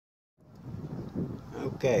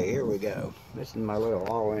Okay, here we go. This is my little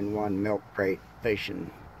all-in-one milk crate fishing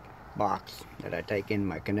box that I take in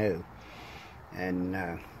my canoe. And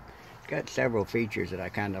it's got several features that I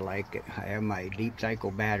kind of like. I have my deep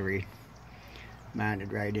cycle battery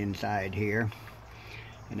mounted right inside here.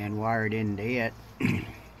 And then wired into it,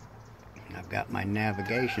 I've got my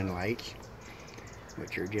navigation lights,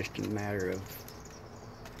 which are just a matter of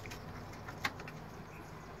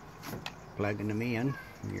plugging them in.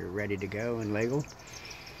 You're ready to go and legal.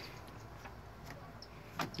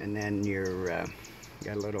 And then you're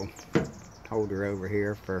got a little holder over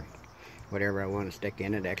here for whatever I want to stick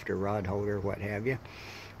in it, extra rod holder, what have you.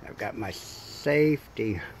 I've got my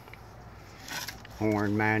safety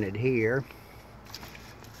horn mounted here.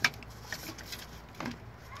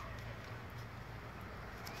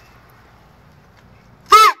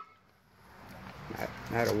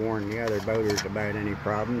 That'll warn the other boaters about any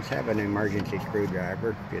problems. Have an emergency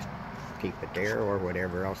screwdriver, just keep it there, or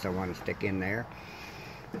whatever else I want to stick in there.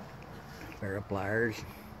 A pair of pliers.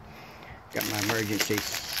 Got my emergency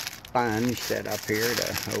sponge set up here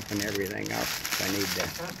to open everything up if I need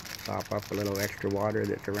to pop up a little extra water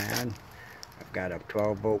that's around. I've got a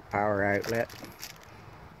 12-volt power outlet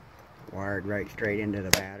wired right straight into the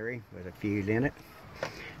battery with a fuse in it.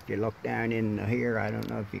 If you look down in here, I don't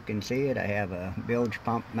know if you can see it, I have a bilge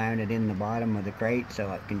pump mounted in the bottom of the crate,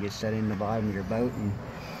 so it can just sit in the bottom of your boat, and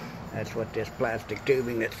that's what this plastic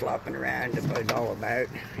tubing that's flopping around is all about.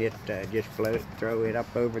 It just throw it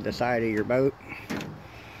up over the side of your boat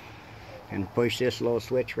and push this little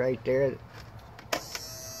switch right there,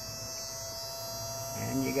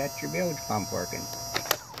 and you got your bilge pump working.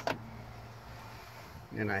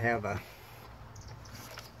 And I have a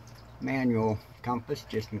manual compass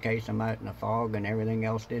just in case I'm out in the fog and everything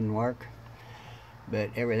else didn't work, but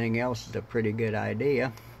everything else is a pretty good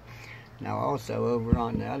idea. Now also over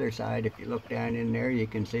on the other side, if you look down in there, you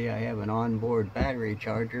can see I have an onboard battery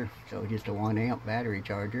charger. So just a 1 amp battery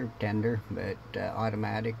charger, tender, but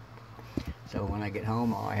automatic. So when I get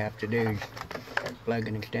home, all I have to do is plug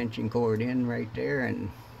an extension cord in right there, and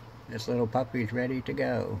this little puppy's ready to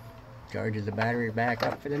go. Charges the battery back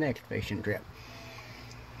up for the next fishing trip.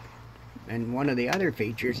 And one of the other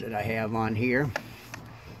features that I have on here,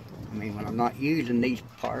 I mean, when I'm not using these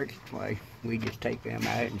parts, why, we just take them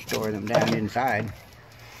out and store them down inside.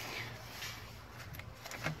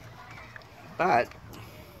 But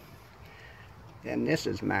then this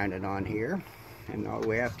is mounted on here, and all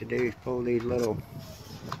we have to do is pull these little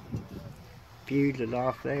fuses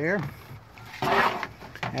off there.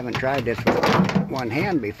 Haven't tried this with one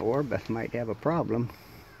hand before, but might have a problem.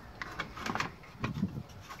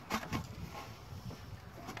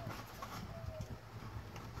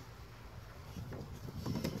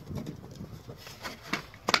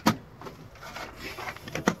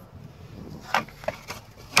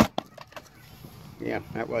 Yeah,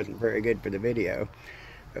 that wasn't very good for the video,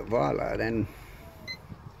 but voila. Then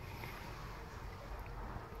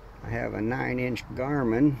I have a 9-inch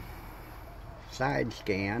Garmin side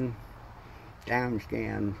scan, down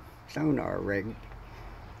scan sonar rig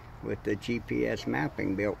with the GPS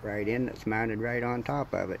mapping built right in, that's mounted right on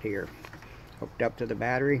top of it here, hooked up to the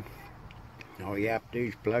battery. All you have to do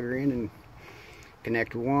is plug her in and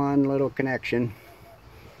connect one little connection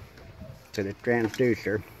to the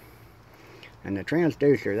transducer. And the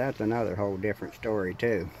transducer, that's another whole different story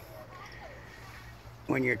too.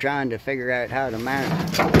 When you're trying to figure out how to mount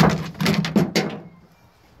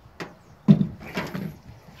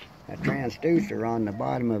a transducer on the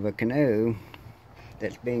bottom of a canoe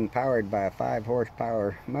that's being powered by a 5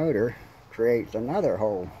 horsepower motor, creates another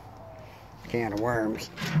whole can of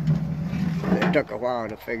worms. It took a while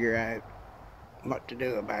to figure out what to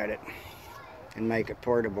do about it and make it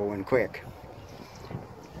portable and quick.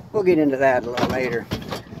 We'll get into that a little later,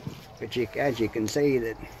 but as you can see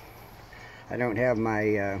that I don't have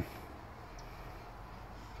my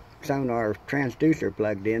sonar transducer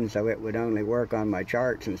plugged in, so it would only work on my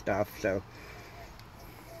charts and stuff. So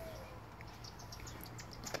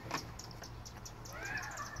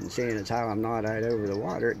and seeing as how I'm not out over the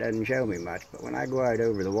water, it doesn't show me much, but when I go out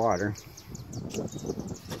over the water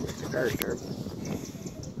with the cursor,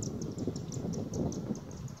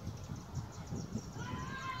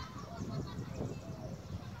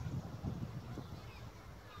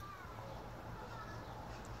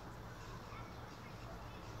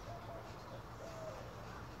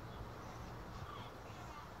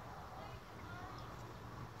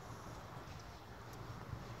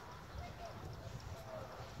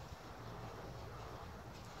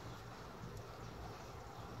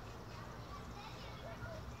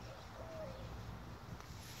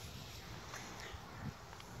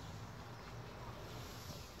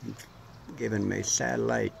 It's giving me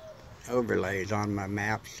satellite overlays on my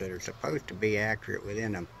maps that are supposed to be accurate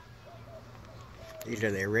within them. These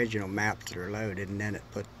are the original maps that are loaded, and then it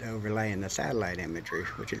put the overlay in the satellite imagery,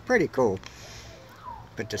 which is pretty cool.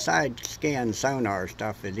 But the side scan sonar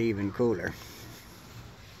stuff is even cooler.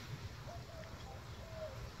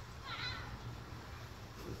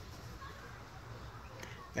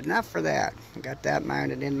 But enough for that. Got that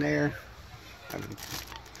mounted in there.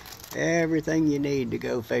 Everything you need to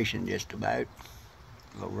go fishing, just about.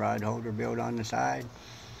 Little rod holder built on the side.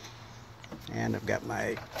 And I've got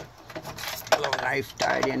my little knife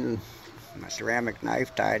tied in, my ceramic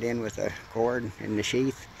knife tied in with a cord in the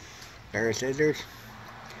sheath. Pair of scissors.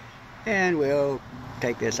 And we'll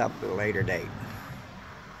take this up at a later date.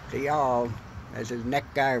 See y'all. This is Nick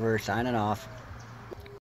Guyver signing off.